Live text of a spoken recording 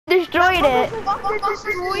destroyed it.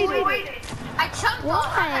 I chunked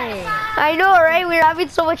Why? I know, right? We're having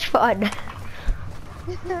so much fun.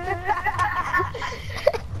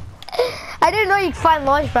 I didn't know you could find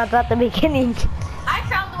launch pads at the beginning. I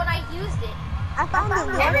found when I used it. I found it.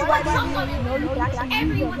 Everyone jumped on it.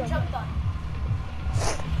 Everyone jumped on it.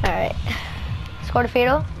 Alright. Let's go to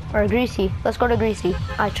Fatal or Greasy. Let's go to Greasy.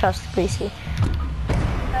 I trust Greasy.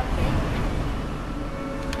 Okay.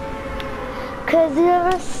 Cause you're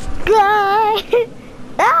a sky.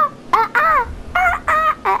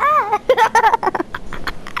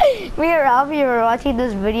 Me and Ralphie were watching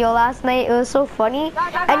this video last night. It was so funny.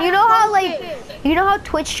 And you know how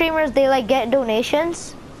Twitch streamers, they like get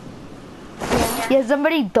donations? Yeah,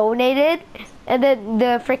 somebody donated, and then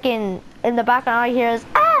the freaking in the background all I hear is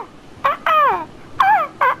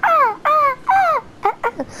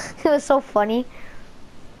It was so funny.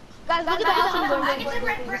 Guys, look at the house I'm going I get the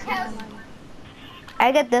red brick house.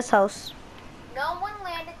 I get this house. No one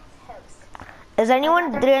landed this house. Did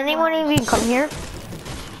anyone even come here?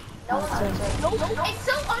 No one. It's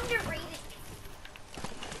so underrated.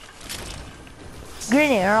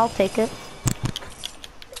 Green air, I'll take it.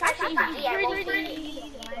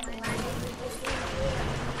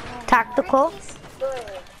 Tactical.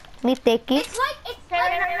 Me take it. It's like it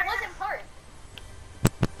wasn't part.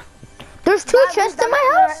 There's two chests in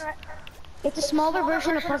my house. It's a smaller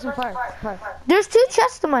version of Pleasant Park. There's two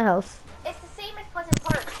chests in my house. It's the same as Pleasant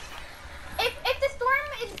Park. If the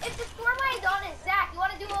storm I done is Zach, you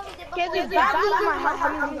want to do what we did before?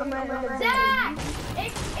 Zach,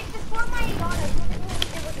 if the storm I done is what we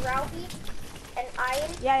did with Ralphie and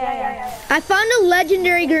Ian. Yeah. I found a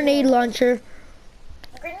legendary grenade launcher.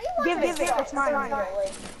 Give it. It's mine.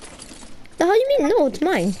 The hell you mean? No, it's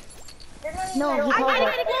mine. No, I he got called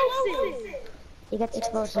it. explosives. He gets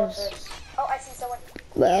explosives. Oh, I see someone.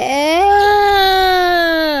 No.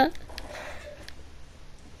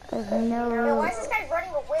 Why is this guy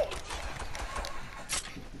running away?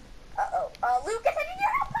 Uh-oh. Lucas, I need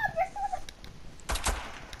your help.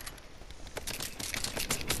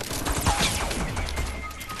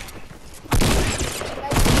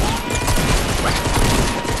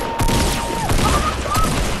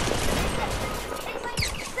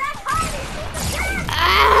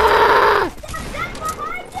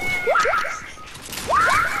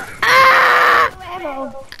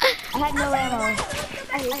 I had no ammo.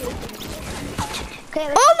 Okay,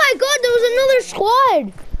 Oh my god, there was another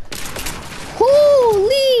squad!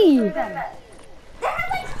 Holy! They had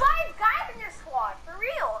like 5 guys in your squad, for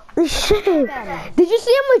real. Shit. Did you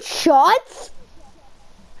see how much shots?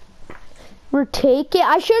 We're taking.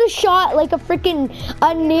 I should have shot like a freaking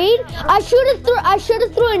nade. I should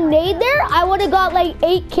have threw a nade there. I would have got like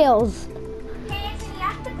 8 kills. Hey, Anthony, you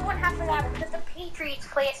have to go in half an hour because the Patriots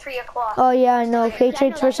play at 3 o'clock. Oh yeah, I know.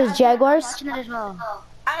 Patriots versus Jaguars. Watching it as well.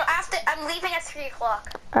 I'm leaving at 3 o'clock.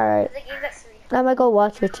 Alright. The game's at 3. I might go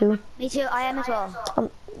watch it too. Me too. I am as well.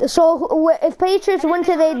 So if Patriots win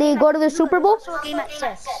today, they go to the Super Bowl? Game at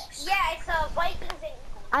 6. Yeah, it's Vikings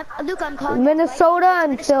and Luke, I'm calling Minnesota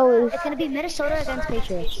and Philly. It's gonna be Minnesota against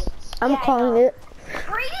Patriots. I'm calling it.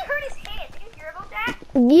 Brady hurt his hand. Did you hear about that?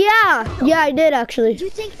 Yeah, I did actually. Do you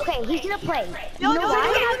think? Okay, he's gonna play. You know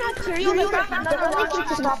why? The only thing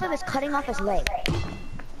to stop him is cutting off his leg.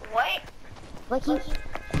 What? Like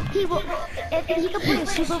he will. If he could play a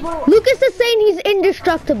Super Bowl. Lucas is saying he's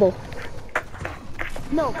indestructible.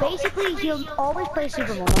 No, basically he'll always play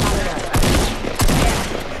Super Bowl no matter what.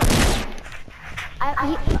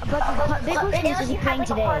 But the big question is he playing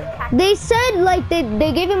today? They said like they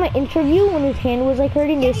gave him an interview when his hand was like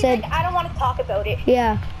hurting. They said, I don't want to talk about it.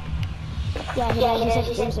 yeah. Yeah, he said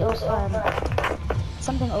it was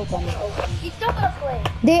something open. He's still gonna play.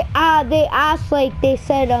 They asked like they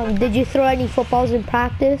said did you throw any footballs in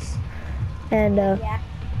practice? And Yeah.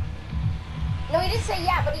 No, he didn't say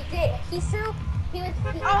yeah, but he did. He threw. He said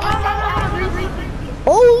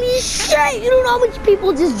holy shit! You don't know how much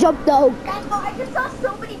people just jumped out. I just saw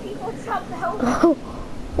so many people jump out.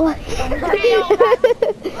 What? Let's go.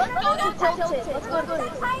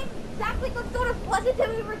 Exactly, let's go to Pleasanton.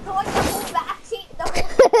 We were going the whole back seat,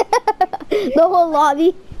 The whole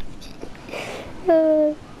lobby.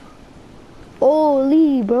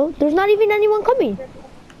 Holy bro, there's not even anyone coming.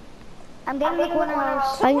 I'm getting the corner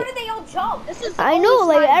house. Why did they all jump? I know,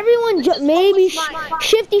 like everyone maybe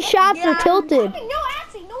shifty shots or tilted. No,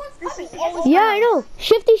 actually, no one's coming. Yeah, I know.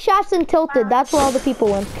 Shifty shots and tilted. That's where all the people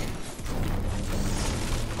went.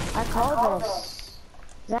 I called this.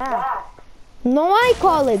 Zach. No, I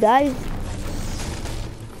call it, guys.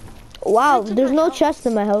 Wow, there's no chest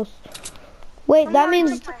in my house. Wait, that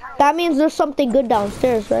means there's something good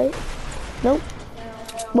downstairs, right? Nope.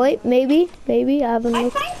 Wait, maybe I haven't I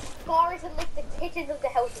looked. find scars in like the kitchens of the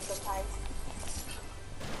houses sometimes.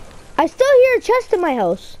 I still hear a chest in my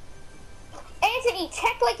house. Anthony,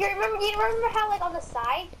 check like you remember how like on the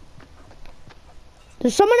side?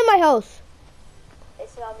 There's someone in my house.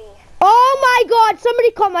 It's not me. Oh my god,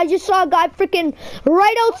 somebody come. I just saw a guy freaking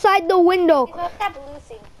right outside the window. It's not that blue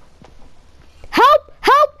thing. Help,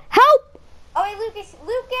 help, help. Oh wait, Lucas,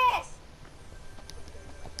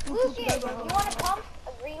 you want a pump? A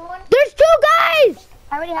green one? There's 2 guys.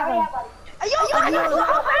 I already have one.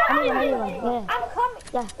 Yeah. I'm coming.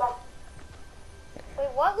 Yeah. Wait,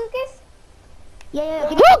 what, Lucas? Yeah.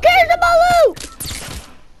 Who cares about loot?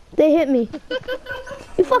 They hit me.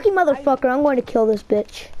 You fucking motherfucker, I'm going to kill this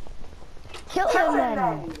bitch. Kill him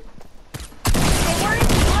then.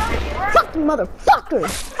 Fucking motherfucker.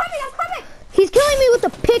 I'm coming. He's killing me with a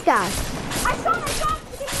pickaxe. I saw him.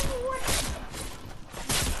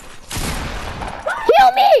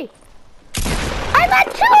 Heal me! I'm at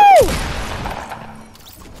 2!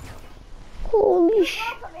 Holy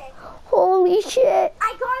shit.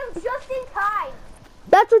 I got him just in time.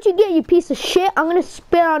 That's what you get, you piece of shit. I'm gonna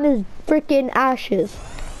spit on his freaking ashes.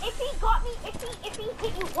 If he got me, if he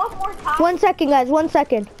hit you one more time. 1 second, guys, 1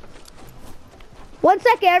 second. 1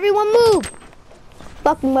 second, everyone move!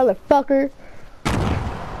 Fucking motherfucker.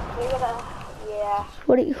 Yeah.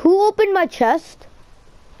 Who opened my chest?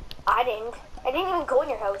 I didn't even go in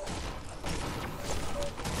your house.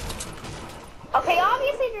 Okay,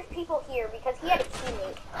 obviously there's people here because he had a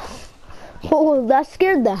teammate. Oh, that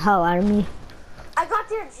scared the hell out of me. I got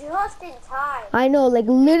there just in time. I know, like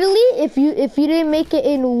literally, if you didn't make it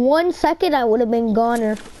in 1 second, I would have been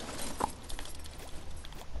goner.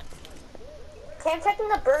 Okay, I'm checking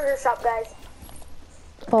the burger shop, guys.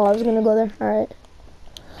 Oh, I was gonna go there. All right.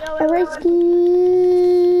 All right, ski.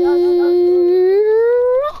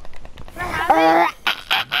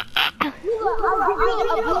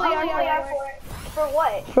 For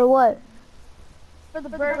what? For what? For the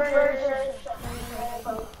burger.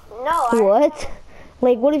 No. What?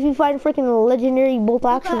 Like, what if you find freaking a legendary bolt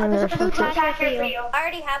action in there or something? I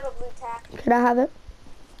already have a blue tack. Could I have it?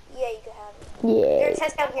 Yeah, you can have it. Yeah. There's a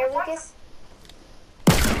chest down here, Lucas.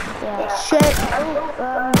 Yeah. Shit.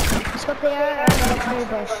 Let's go up there and then clear the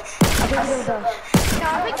bush. I think we're gonna go. No, I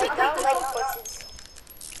don't like horses.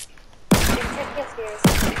 Check upstairs.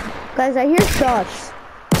 Guys, I hear shots.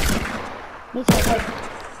 Me too.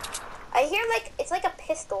 I hear like it's like a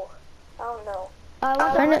pistol. I don't know.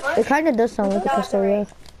 It kinda does sound like a pistol, yeah.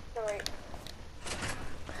 Alright.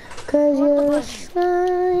 Cause you're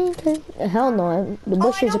sliding. Hell no, the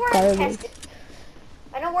bush is garbage.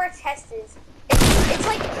 I know where its chest is. It's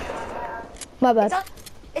like My bad.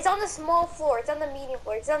 it's on the small floor. It's on the medium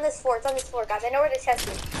floor. It's on this floor. It's on this floor, guys. I know where the chest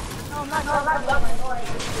is.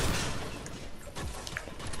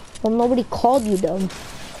 Well, nobody called you dumb.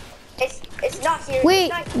 It's not here. Wait,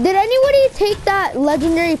 It's not here. did anybody take that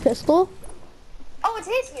legendary pistol? Oh, it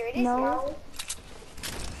is here. It is here.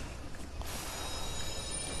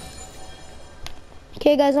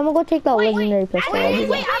 Okay, guys, I'm gonna go take that legendary pistol. I'll be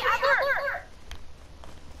back.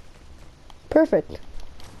 Perfect.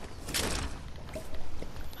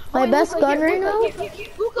 My best gun right now?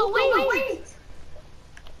 Luca, wait.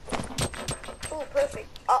 Oh, perfect.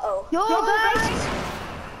 Uh-oh. Yo, guys!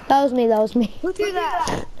 That was me. Who threw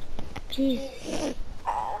that? Jeez.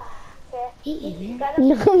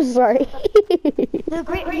 I'm sorry. The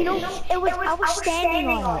great, you know, I was standing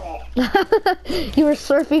on it. You were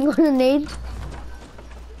surfing on a nade?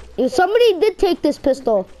 Somebody did take this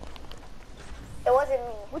pistol. It wasn't me.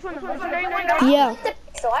 Which one? Yeah.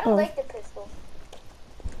 I don't like the pistol.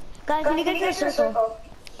 Guys, let me get this circle.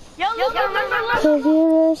 Yo, remember Cause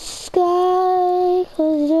you're the sky,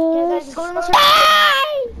 cause you're Guys, the go to the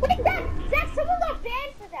sky. What is that? Someone got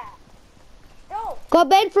banned for that. No. Got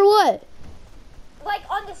banned for what? Like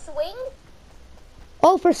on the swing?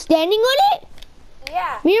 Oh, for standing on it?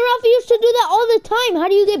 Yeah. Me and Ralphie used to do that all the time. How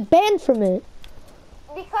do you get banned from it?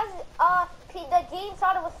 Because the game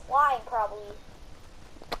thought it was flying probably.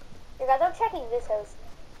 You guys, I'm checking this house.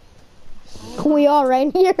 We all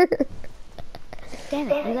right here. Damn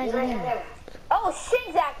it, you guys are there. Oh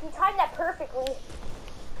shit, Zach, you timed that perfectly.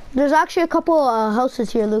 There's actually a couple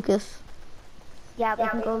houses here, Lucas. Yeah, we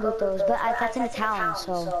can go loot those, but that's in a town,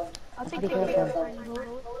 so be careful.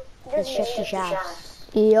 There's shifty shafts.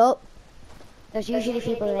 Yup. There's usually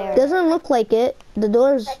people there. Doesn't look like it. The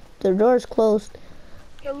door's closed.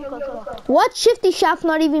 What shifty shaft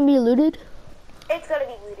not even be looted? It's gonna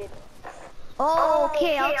be looted. Oh,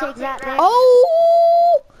 okay, I'll take that there.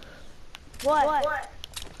 Oh! What?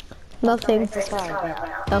 Nothing. It's fine,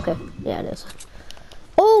 but Okay, yeah it is.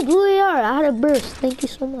 Oh, blue AR, I had a burst. Thank you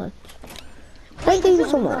so much. Thank you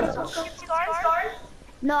so much.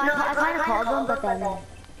 No, I kind of called them, but then.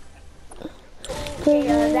 Okay,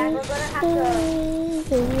 Zach, we're gonna have to.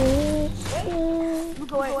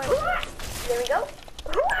 There we go.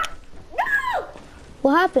 No!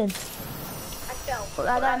 What happened? I fell.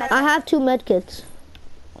 I have 2 medkits.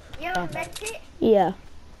 You have a med kit? Yeah.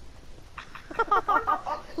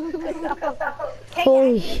 Hey,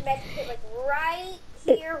 Holy. I need a med kit like right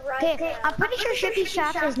here, right Okay, now. I'm pretty sure Shifty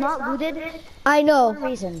Shaft is not looted I for know, a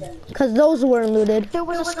reason. because those weren't looted. There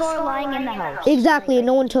was a score lying in the house. Exactly, and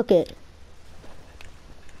no one took it.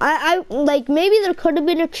 I like, maybe there could have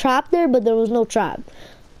been a trap there, but there was no trap.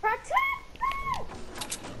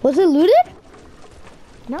 Was it looted?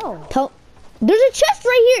 No. There's a chest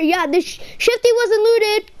right here. Yeah, this Shifty wasn't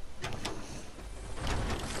looted.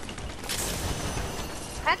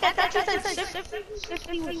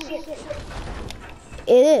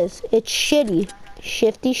 It is. It's shitty.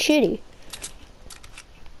 Shifty shitty.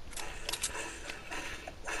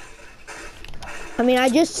 I mean, I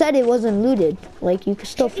just said it wasn't looted. Like, you could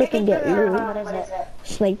still freaking get loot. What is it?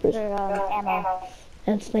 Snipers Ammo.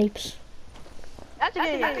 and snipes. That's a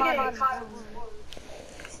good idea.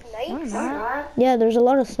 Snipes? Yeah, there's a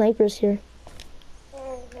lot of snipers here.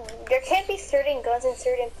 There can't be certain guns in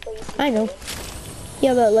certain places. I know.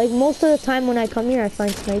 Yeah, but like most of the time when I come here, I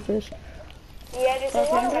find snipers. Yeah, there's a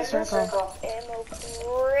lot of circle. ammo.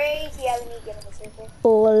 Great. Yeah, we need to get in the circle.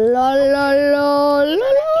 Oh la la la la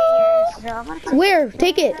la. Where?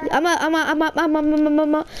 Take it. I'm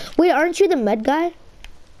a. Wait, aren't you the med guy?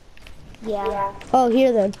 Yeah. Oh,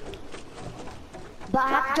 here then. But I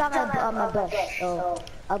have to drop my bush, so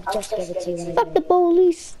I'll just give it to you. Fuck the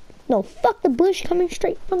police. No, fuck the bush coming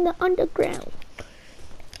straight from the underground.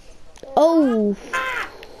 Oh.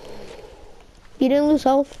 You didn't lose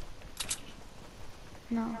health?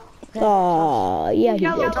 No. Oh, yeah, he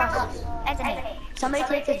did. Anthony, somebody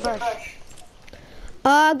take this bush.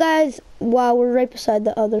 Guys, wow, we're right beside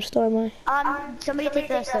the other storm. Somebody take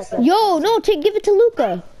this stuff. Yo, no, give it to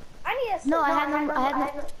Luca. I need a. No, I have no.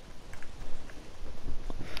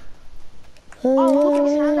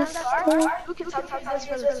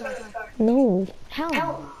 No. Hell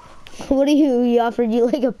no. What do you? He offered you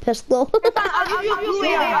like a pistol? He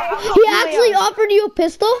actually offered you a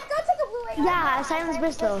pistol? Go take a blue AR. Yeah, a silence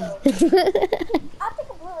pistol. I'll take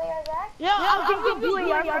a blue AR, Zach. Yeah, I'll give you a blue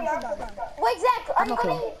AR. Wait, Zach, are you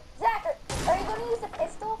gonna use the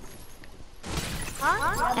pistol?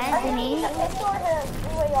 Huh? Anthony, The pistol or the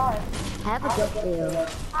blue AR? I have a gift for you.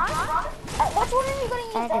 Which one are you gonna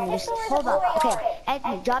use? Anthony, the just pistol or hold the up. blue AR? Okay,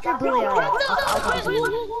 Anthony, drop your blue AR.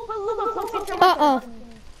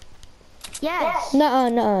 Yes.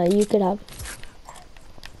 Nuh-uh, you could have.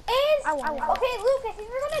 Okay, Lucas, if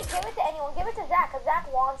you're gonna give it to anyone, give it to Zach, because Zach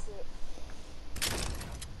wants it.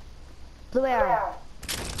 Blue AR.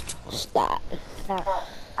 Stop. I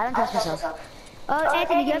don't trust myself. Oh,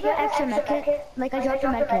 Anthony, you have an extra medkit? Like, I dropped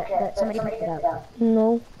your medkit, but somebody picked it up.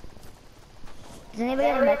 No. Does anybody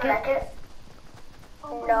have a medkit?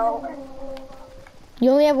 No. You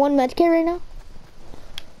only have 1 medkit right now?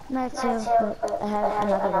 No, 2, but I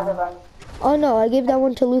have another one. Oh no, I gave that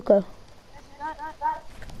one to Luca.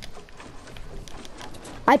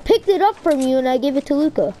 I picked it up from you and I gave it to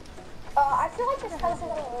Luca. I feel like this house isn't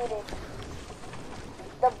looted.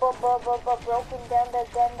 The broken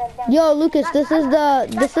down. Yo, Lucas, this is not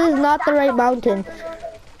the right mountain.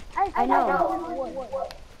 I know.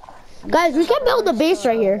 Guys, we can build a base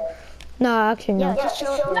right here. No, actually Yeah, no. just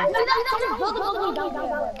chill.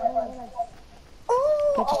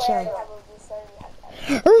 Get to chill.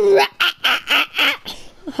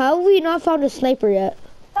 How have we not found a sniper yet?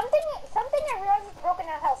 Something I realized is broken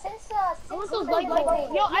down house. Since the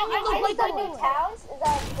new towns, the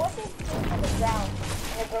bushes came to the ground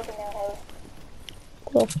in the broken down house.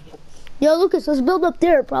 Cool. Yo, Lucas, let's build up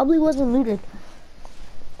there. It probably wasn't looted.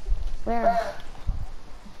 Where?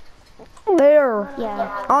 There.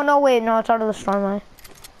 Yeah. Oh no, wait, no, it's out of the storm eye.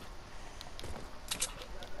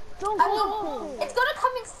 I mean, it's gonna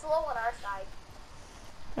come in slow on our side.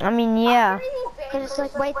 I mean, yeah. Because it's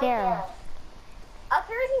like right there. Up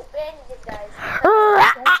here are these bandages, guys.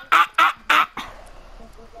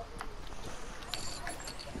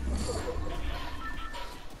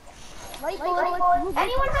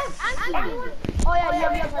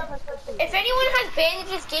 If anyone has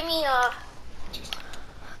bandages, give me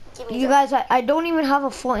You guys, I don't even have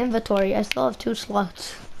a full inventory. I still have 2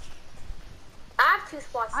 slots. I have 2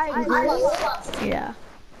 spots. I have 2 spots. Yeah.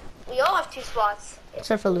 We all have 2 spots.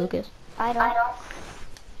 Except for Lucas. I don't.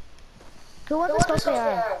 Who wants a special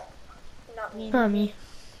AR? Not me. Not me.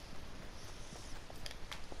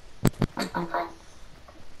 I'm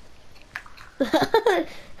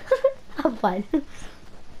fine.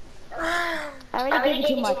 I already gave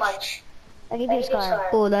you too much. I gave you a scar.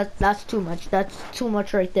 Oh, that's too much. That's too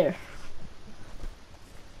much right there.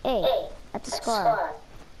 Hey, that's a scar.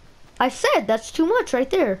 I said that's too much right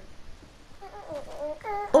there.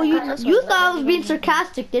 Oh, you thought I was being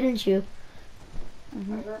sarcastic, didn't you?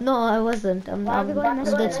 No, I wasn't. I'm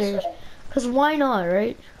dead serious. Cause why not,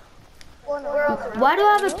 right? Why do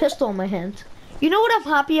I have a pistol in my hand? You know what I'm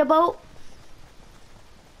happy about?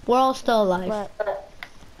 We're all still alive,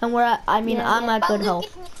 and I'm at good health.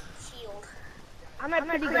 I'm at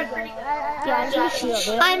pretty good. I'm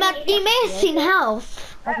at amazing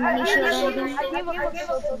health.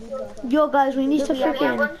 Yo, guys, we need to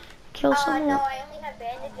freaking kill someone. No, I only have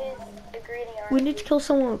bandages. We need to kill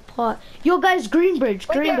someone with pot. Yo, guys,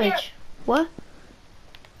 Greenbridge. What?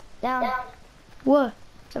 Down. What?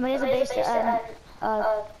 Somebody has a base at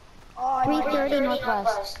 330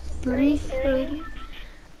 northwest. 330.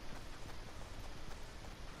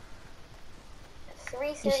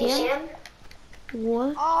 You see him?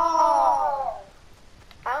 What? Oh.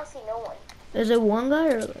 I don't see no one. Is it one guy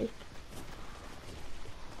or like?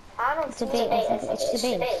 I don't It's see a base. anyone. It's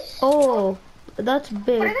the base. Oh, that's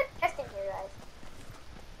big. What are the chests in here, guys?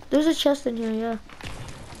 There's a chest in here, yeah.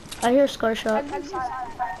 I hear Scar shot. No,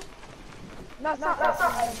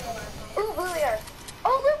 Ooh, blue air.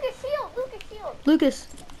 Oh, Lucas, shield! Lucas.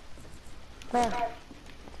 Where?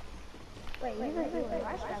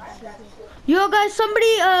 Yo, guys, somebody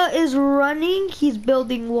is running. He's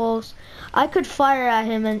building walls. I could fire at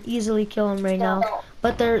him and easily kill him right now,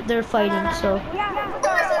 but they're fighting. So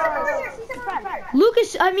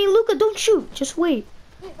Lucas, Luca, don't shoot. Just wait.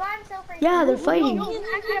 He's by himself right Yeah, here. they're fighting. He's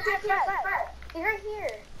right here.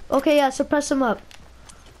 Okay, yeah, suppress him up.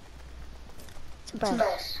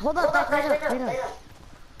 Hold on, wait up.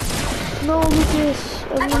 No, Lucas.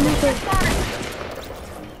 Lucas.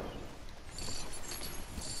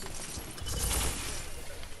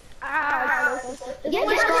 Get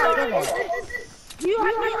the scar, give it. You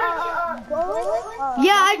have any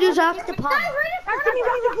Yeah, I do, Zach.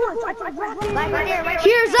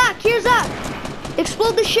 Here, Zach.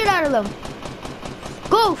 Explode the shit out of them.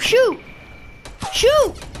 Go, shoot.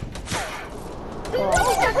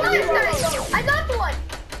 I got one.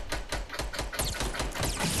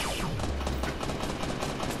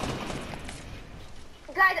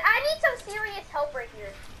 Guys, I need some serious help right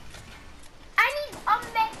here. I need a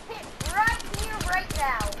med kit right here, right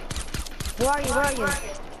now. Where are you?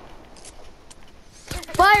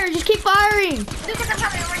 Fire, just keep firing. Lucas, I'm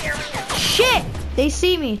coming over here. Shit, they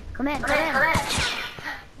see me. Come in. Woo!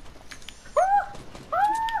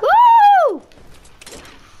 Is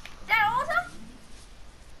that awesome?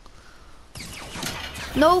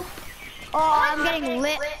 Nope. Oh, I'm getting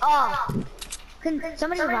lit up. Can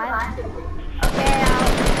somebody revive?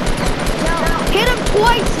 Hit him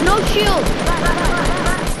twice, no shield.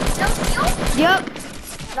 No shield? Yep.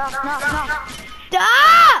 No.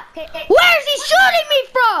 Ah! Where's he shooting me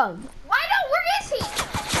from? Where is he?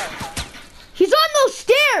 He's on those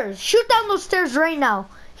stairs. Shoot down those stairs right now.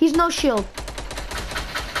 He's no shield.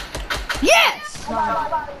 Yes!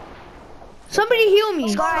 Somebody heal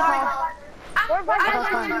me.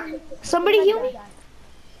 Somebody heal me.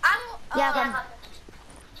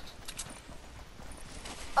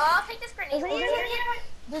 I'll take this grenade.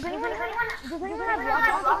 Does anyone have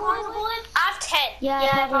rocket bullets? I have 10. Yeah,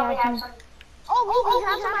 I probably have some. Oh, we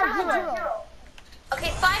have some at 0.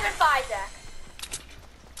 Okay, 5 and 5, Zach.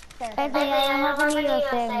 I have any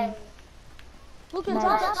thing. Lucas,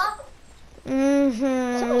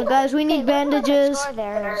 Nice. Guys, we need bandages. I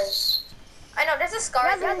know, there's a scar.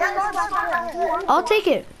 I'll take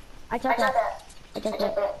it. I took it.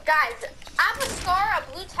 Guys, I have a scar, a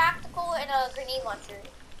blue tactical, and a grenade launcher.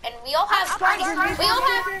 And we all have wait,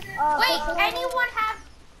 anyone have,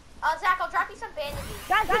 Zach, I'll drop you some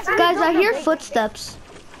bandages. Guys, I hear footsteps.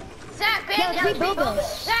 Zach, bandages.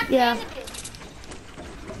 Zach, Yeah. bandages.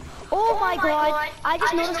 Oh my god, I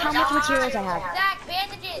just noticed how much materials I have. Zach,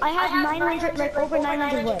 bandages. I have 900, like over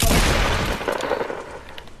 900 wood.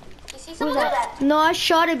 You see some of that? No, I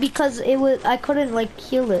shot it because I couldn't like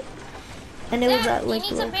heal it. And it was Zach, at like you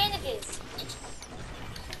need some bandages.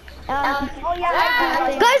 Guys,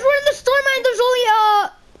 we're in the storm and there's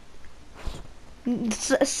only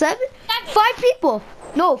 5 people.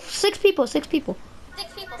 No, 6 people. 6 people.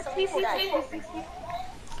 We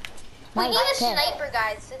need a sniper,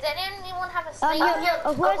 guys. Does anyone have a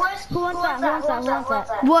sniper? Who wants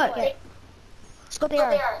that? What? Let's go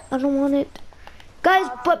there. I don't want it. Guys,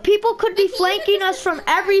 but people could be flanking us from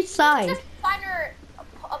every side. Just find our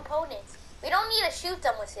opponents. We don't need to shoot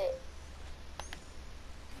them with it.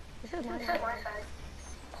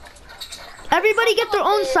 Everybody get their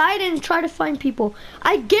own side and try to find people.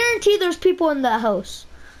 I guarantee there's people in that house.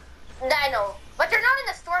 I know, but they're not in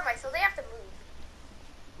the storm, so they have to move.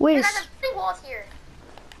 Wait, There's a big walls here,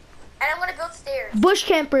 and I'm gonna build stairs. bush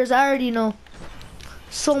campers, I already know.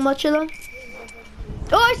 So much of them.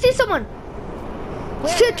 Oh, I see someone.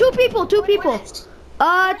 See, two people. 305,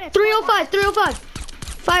 305.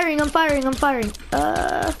 Firing, I'm firing. So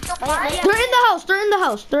They're in the house, they're in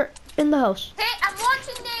the house. Okay, I'm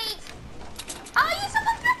launching nades. Oh,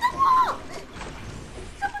 someone built the wall.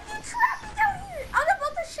 Someone trapped me down here. I was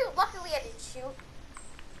about to shoot. Luckily, I didn't shoot.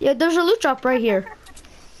 Yeah, there's a loot drop right here.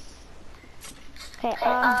 Okay,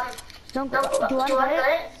 don't go. Do you want to get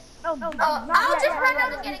it? I'll just run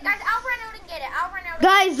out and get it, guys. I'll run out and get it.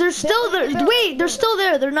 Guys, they're still there. Wait, they're still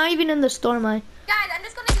there. They're not even in the storm, Guys, I'm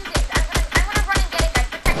just gonna do this. I'm gonna run and get it, guys.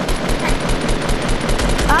 Protect me.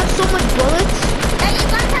 I have so much bullets. Hey, you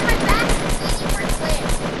guys have my back. Easy for clear.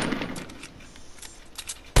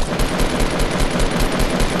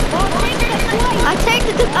 I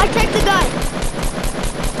tagged the guy.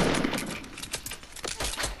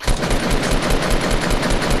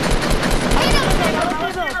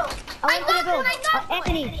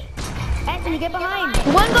 Anthony, get behind.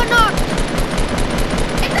 One got knocked.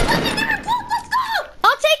 It's a fucking different boat. Let's go.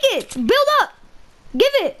 I'll take it. Build up.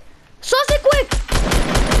 Give it. Sauce it quick.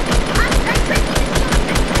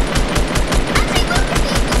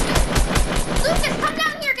 Lucas, come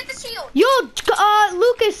down here. Get the shield. Yo,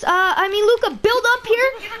 Luca, build up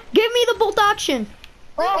here. Give me the bolt action.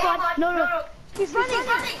 Oh God, no. He's running.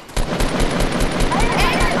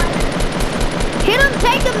 Hit him,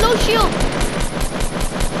 take him, no shield.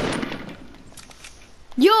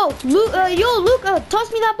 Yo, Luca,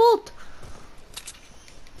 toss me that bolt.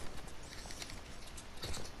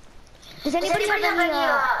 Does anybody have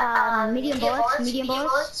any medium bullets? Medium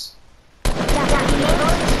bullets?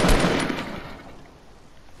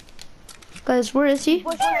 Guys, where is he?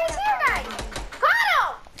 He's here, guys. Got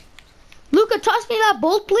him. Luca, toss me that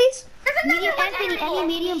bolt, please. Medium, Anthony, any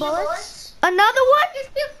medium bullets? Another one?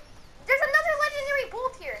 There's another legendary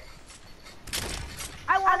bolt here.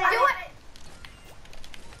 I want Do it. it.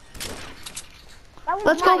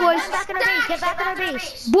 Let's go, boys. Get back in our base. Get back in our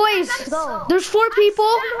base. Boys, Go. there's 4 people. I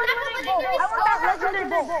want that legendary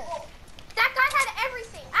bolt. That guy had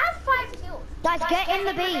everything. I have 5 kills. Guys, get in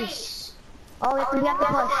the base. Oh, we have to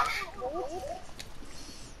push.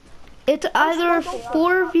 It's either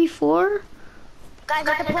 4v4. Guys,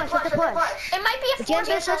 we have to push. It might be a Get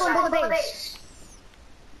into the 4v4. circle and build a base.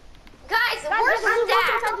 Guys, we're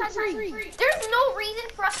stacked. There's no reason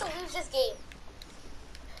for us to lose this game.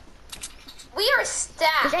 We are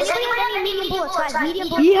stacked. Does anybody have any medium bullets, guys? Medium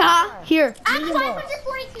bullets. Yeah, here. I'm medium bullets.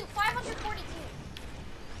 542.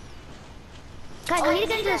 542. Guys, we need to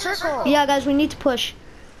get into the circle. Yeah, guys, we need to push.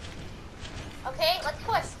 Okay, let's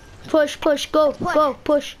push. Push, go,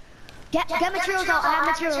 push. Get materials out. I have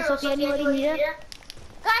materials, so if anybody need it.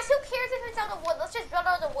 Guys, who cares if it's out of wood? Let's just build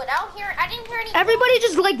out of wood. I didn't hear any. Everybody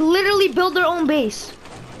just like literally build their own base.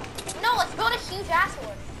 No, let's build a huge ass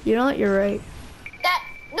one. You know what? You're right.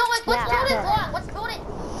 Let's build it long. Let's build it.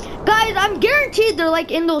 Guys, I'm guaranteed they're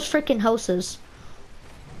like in those freaking houses.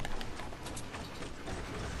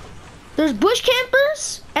 There's bush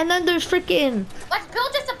campers, and then there's freaking. Let's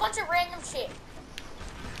build just a bunch of random shit.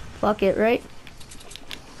 Fuck it, right?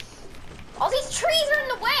 All these trees are in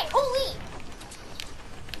the way. Holy.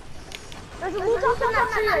 There's a loot up in that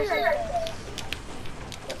tree.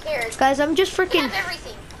 Who cares? Guys, I'm just We freaking. have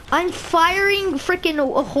everything. I'm firing freaking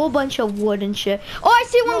a whole bunch of wood and shit. Oh, I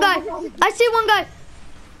see one guy. I see one guy.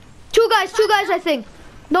 Two guys, I think.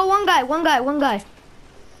 No, one guy. Guys,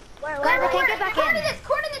 I can't get back in.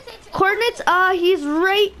 Coordinates. He's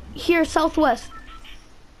right here, southwest.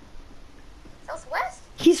 Southwest?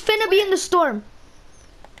 He's finna be in the storm.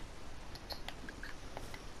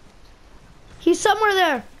 He's somewhere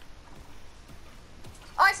there.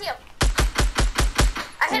 Oh, I see him.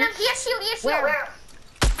 I hit him. He has shield. Where?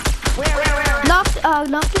 Knocked him.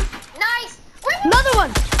 Nice. Another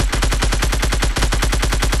one.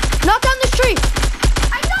 Knock down this tree.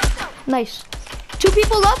 I knocked him. Nice. 2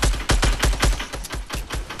 people left.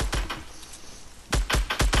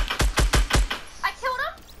 I killed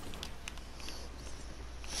him.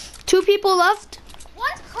 2 people left.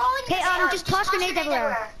 One's crawling in Hey, the storm. just toss grenades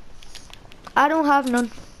everywhere. I don't have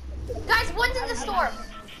none. Guys, one's in the storm.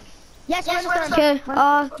 Yes, we're in the storm. Okay,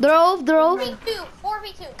 they're off.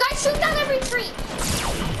 4v2. Guys, shoot down every tree.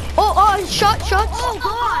 Shots. Oh,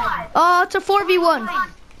 God. It's a 4v1.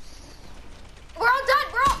 We're all done,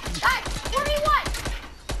 bro. Guys, 4v1.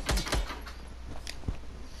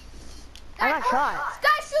 I got shot.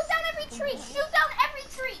 Guys, shoot down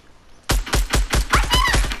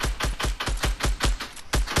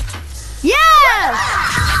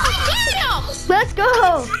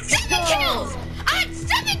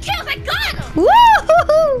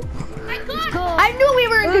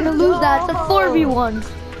gonna lose that. It's a 4v1.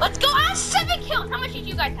 Let's go. I have 7 kills. How much did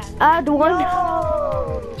you guys have? I had 1.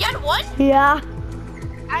 You had 1? Yeah.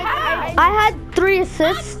 I had 3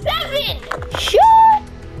 assists. 7. Shit.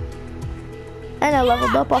 And I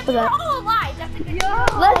leveled up off of We're that. all alive. That's a good.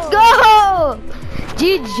 Let's go.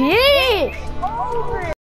 GG.